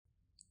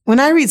When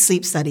I read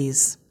sleep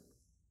studies,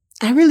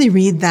 I really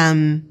read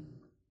them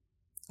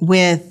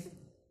with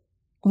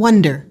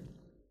wonder.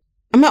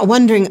 I'm not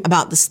wondering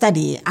about the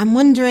study. I'm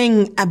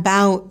wondering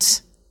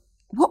about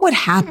what would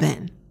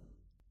happen.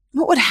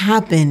 What would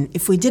happen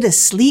if we did a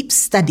sleep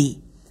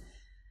study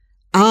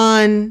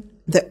on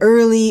the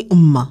early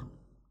ummah,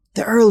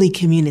 the early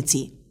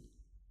community?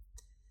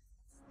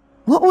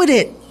 What would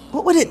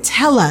it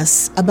tell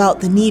us about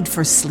the need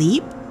for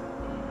sleep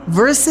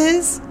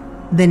versus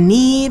the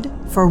need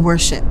for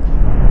worship?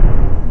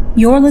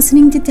 You're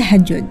listening to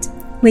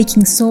Tahajjud,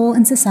 Waking Soul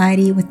and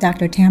Society with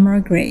Dr. Tamara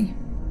Gray.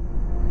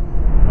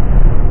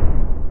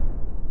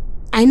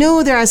 I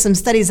know there are some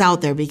studies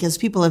out there because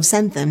people have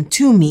sent them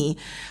to me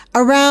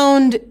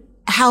around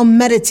how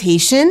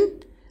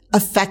meditation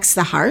affects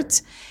the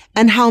heart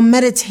and how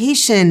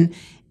meditation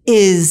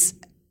is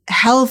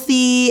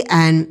healthy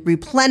and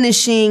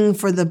replenishing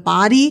for the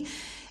body.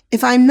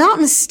 If I'm not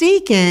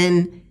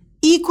mistaken,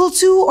 equal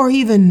to or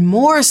even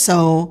more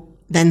so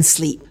than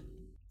sleep.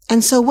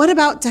 And so what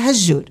about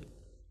tahajjud?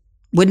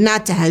 Would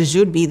not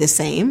tahajjud be the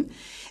same?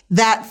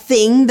 That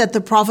thing that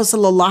the Prophet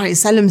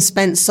ﷺ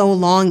spent so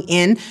long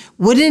in,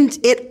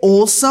 wouldn't it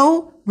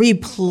also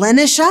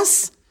replenish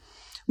us?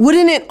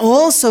 Wouldn't it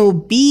also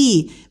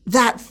be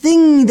that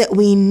thing that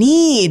we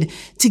need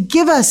to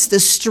give us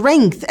the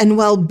strength and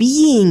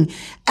well-being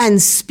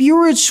and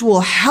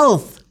spiritual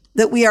health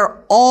that we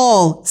are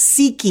all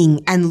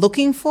seeking and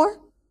looking for?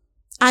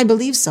 I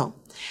believe so.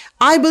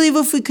 I believe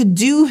if we could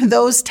do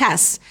those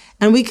tests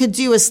and we could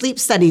do a sleep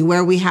study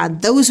where we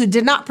had those who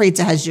did not pray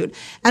tahajjud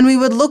and we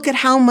would look at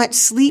how much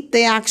sleep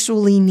they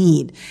actually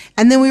need.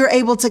 And then we were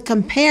able to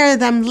compare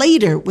them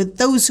later with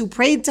those who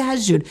prayed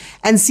tahajjud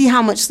and see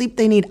how much sleep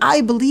they need.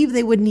 I believe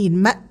they would need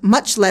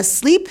much less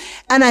sleep,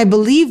 and I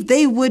believe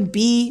they would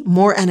be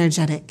more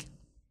energetic.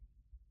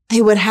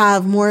 They would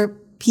have more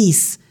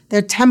peace.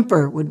 Their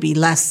temper would be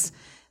less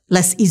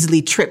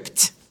easily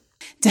tripped.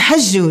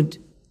 Tahajjud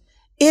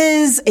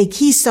is a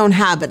keystone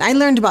habit. I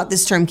learned about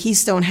this term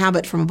keystone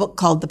habit from a book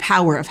called The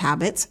Power of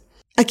Habit.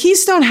 A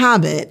keystone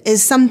habit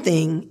is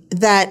something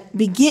that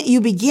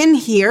you begin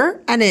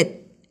here, and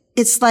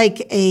it's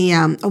like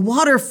a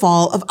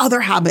waterfall of other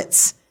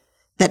habits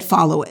that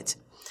follow it.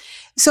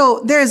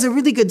 So there's a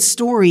really good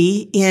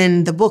story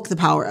in the book The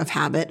Power of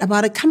Habit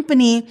about a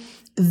company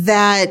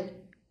that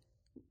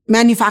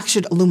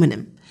manufactured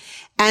aluminum,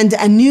 and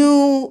a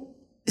new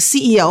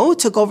CEO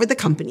took over the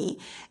company.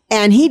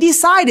 And he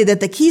decided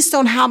that the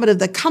keystone habit of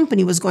the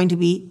company was going to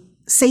be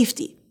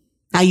safety.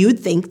 Now, you'd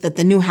think that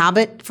the new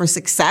habit for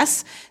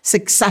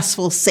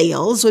successful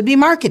sales would be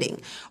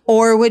marketing,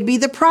 or would be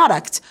the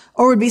product,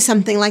 or would be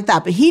something like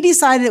that. But he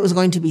decided it was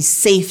going to be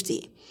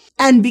safety.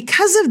 And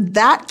because of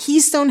that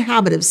keystone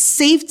habit of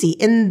safety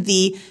in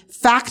the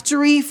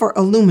factory for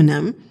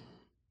aluminum,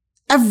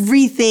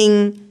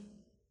 everything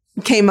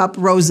came up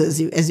roses,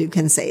 as you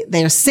can say.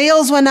 Their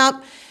sales went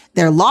up,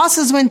 their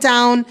losses went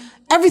down.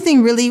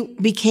 Everything really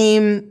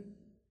became,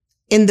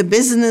 in the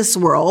business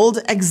world,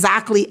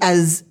 exactly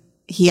as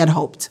he had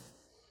hoped.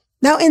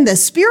 Now, in the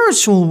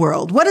spiritual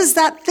world, what is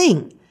that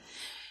thing?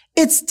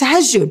 It's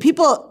tahajjud.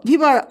 People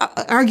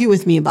argue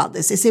with me about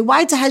this. They say,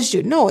 why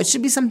tahajjud? No, it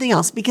should be something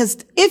else.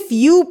 Because if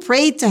you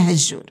pray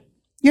tahajjud,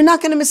 you're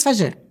not going to miss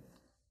fajr.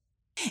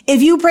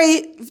 If you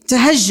pray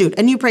tahajjud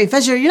and you pray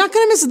fajr, you're not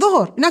going to miss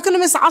dhuhr. You're not going to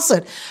miss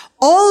asr.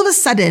 All of a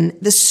sudden,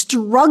 the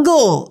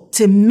struggle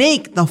to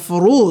make the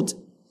furud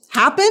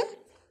happen,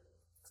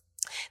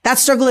 that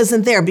struggle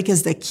isn't there,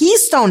 because the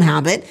keystone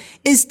habit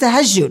is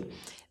tahajjud.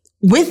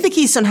 With the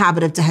keystone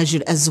habit of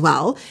tahajjud as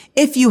well,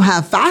 if you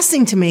have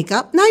fasting to make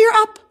up, now you're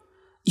up.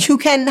 You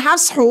can have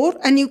suhoor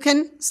and you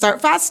can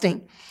start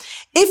fasting.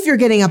 If you're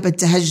getting up at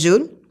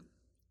tahajjud,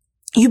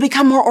 you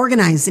become more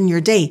organized in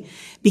your day,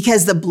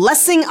 because the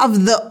blessing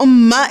of the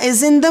ummah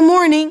is in the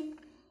morning.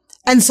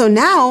 And so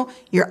now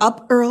you're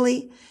up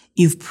early.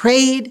 You've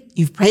prayed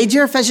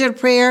your fajr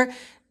prayer.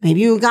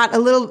 Maybe you got a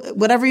little,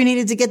 whatever you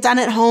needed to get done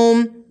at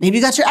home. Maybe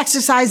you got your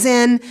exercise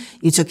in.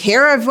 You took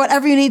care of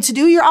whatever you need to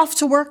do. You're off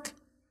to work.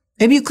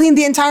 Maybe you cleaned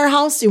the entire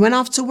house. You went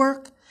off to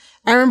work.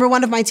 I remember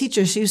one of my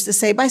teachers, she used to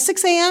say, by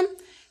 6 a.m.,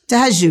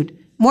 tahajjud,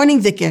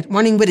 morning dhikr,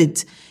 morning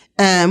wirid,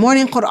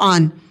 morning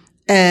Quran,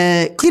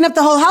 clean up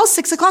the whole house.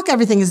 6 o'clock,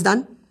 everything is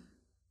done.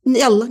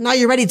 Yalla, now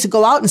you're ready to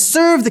go out and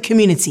serve the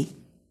community,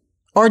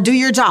 or do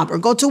your job, or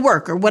go to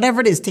work, or whatever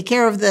it is. Take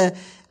care of the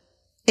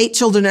 8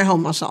 children at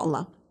home,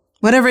 mashallah.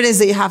 Whatever it is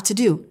that you have to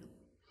do.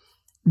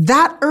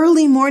 That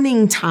early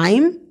morning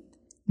time,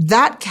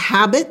 that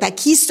habit, that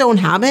keystone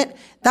habit,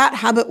 that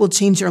habit will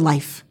change your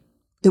life.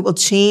 It will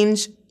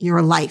change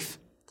your life.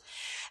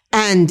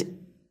 And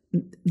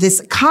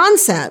this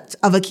concept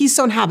of a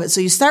keystone habit,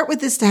 so you start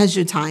with this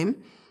tahajjud time,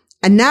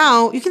 and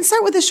now you can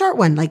start with a short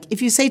one. Like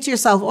if you say to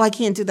yourself, oh, I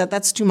can't do that,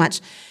 that's too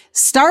much.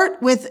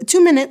 Start with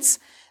 2 minutes.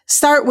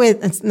 Start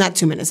with, it's not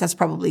 2 minutes, that's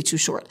probably too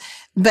short.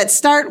 But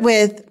start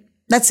with,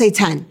 let's say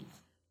 10.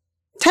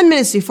 10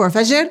 minutes before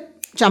Fajr,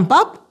 jump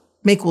up,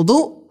 make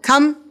wudu,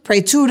 come,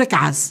 pray 2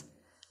 rak'ahs.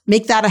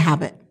 Make that a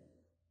habit.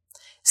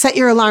 Set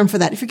your alarm for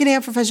that. If you're getting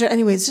up for Fajr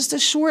anyway, it's just a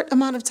short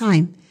amount of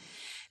time.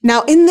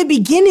 Now, in the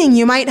beginning,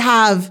 you might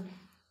have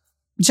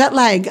jet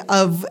lag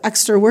of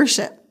extra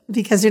worship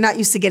because you're not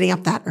used to getting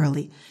up that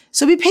early.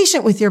 So be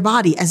patient with your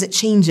body as it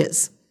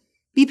changes.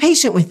 Be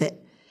patient with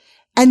it.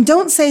 And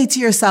don't say to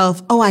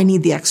yourself, oh, I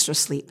need the extra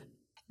sleep.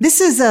 This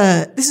is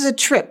a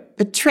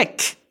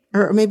trick,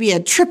 or maybe a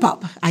trip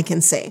up, I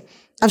can say,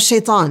 of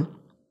shaitan,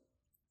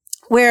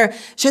 where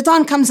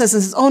shaitan comes to us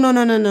and says, oh,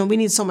 no, we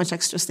need so much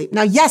extra sleep.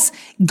 Now, yes,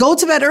 go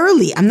to bed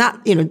early.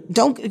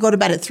 Don't go to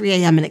bed at 3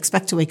 a.m. and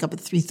expect to wake up at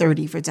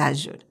 3:30 for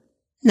tahajjud.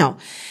 No.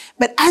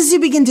 But as you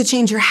begin to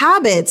change your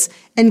habits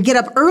and get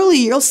up early,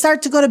 you'll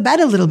start to go to bed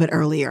a little bit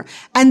earlier.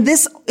 And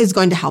this is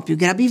going to help you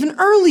get up even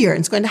earlier.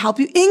 It's going to help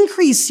you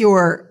increase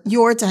your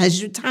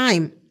tahajjud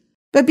time.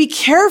 But be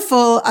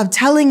careful of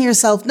telling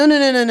yourself,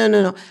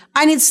 no.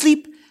 I need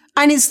sleep.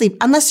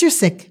 Unless you're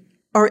sick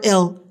or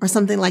ill or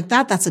something like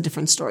that. That's a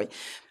different story.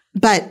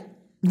 But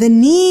the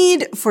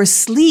need for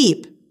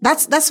sleep,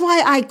 that's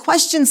why I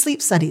question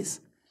sleep studies.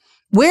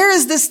 Where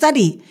is this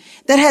study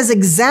that has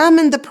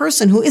examined the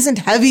person who isn't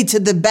heavy to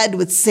the bed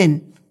with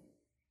sin?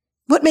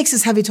 What makes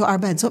us heavy to our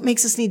beds? What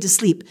makes us need to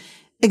sleep?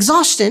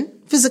 Exhaustion,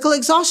 physical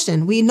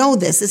exhaustion. We know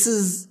this. This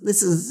is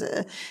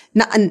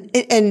not an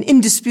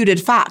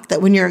indisputed fact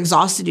that when you're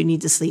exhausted, you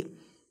need to sleep.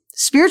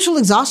 Spiritual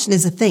exhaustion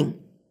is a thing.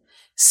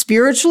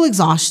 Spiritual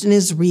exhaustion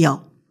is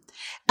real.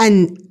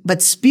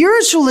 But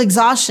spiritual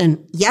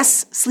exhaustion,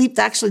 yes, sleep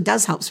actually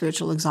does help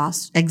spiritual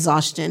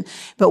exhaustion.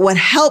 But what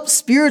helps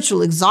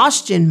spiritual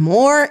exhaustion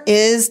more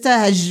is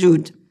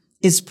tahajjud,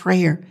 is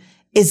prayer,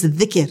 is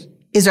dhikr,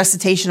 is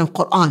recitation of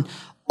Quran.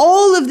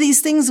 All of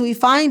these things we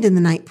find in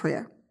the night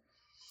prayer.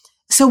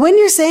 So when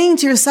you're saying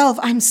to yourself,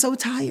 I'm so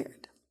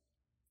tired,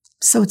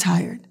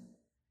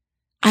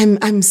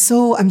 I'm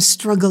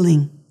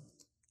struggling,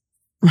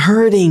 I'm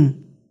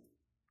hurting,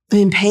 I'm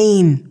in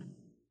pain,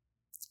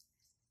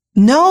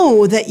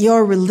 know that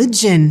your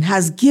religion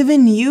has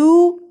given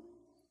you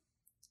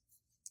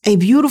a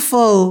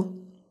beautiful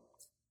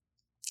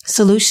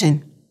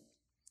solution,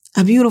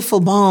 a beautiful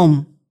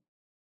balm.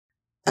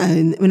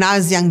 When I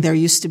was young, there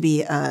used to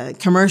be a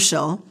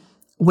commercial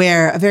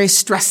where a very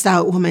stressed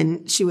out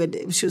woman, she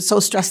was so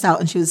stressed out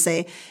and she would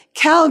say,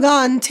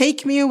 Calgon,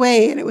 take me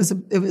away.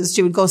 And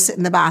she would go sit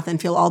in the bath and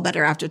feel all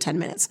better after 10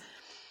 minutes.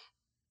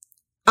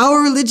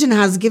 Our religion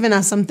has given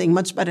us something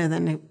much better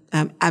than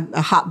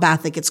a hot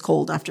bath that gets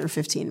cold after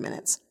 15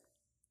 minutes.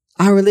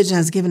 Our religion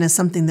has given us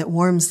something that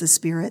warms the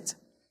spirit.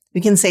 We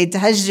can say,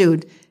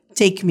 tahajjud,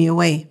 take me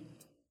away.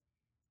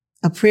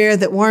 A prayer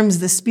that warms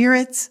the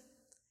spirit,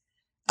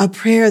 a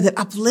prayer that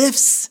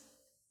uplifts,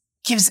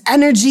 gives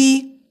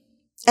energy,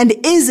 and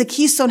is a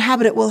keystone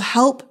habit. It will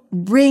help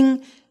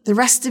bring the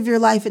rest of your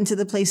life into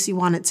the place you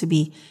want it to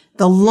be.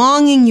 The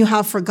longing you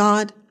have for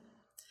God,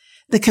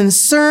 the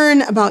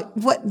concern about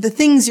what the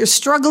things you're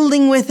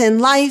struggling with in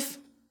life,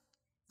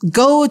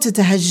 go to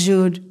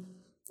tahajjud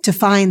to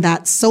find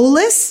that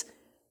solace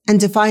and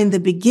to find the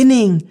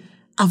beginning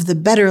of the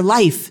better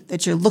life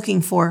that you're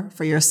looking for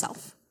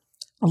yourself.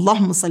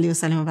 Allahumma salli wa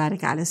sallim wa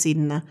barik ala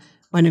Sayyidina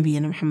wa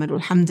Nabiyyina Muhammad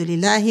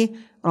walhamdulillahi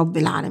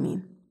Rabbil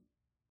Alameen.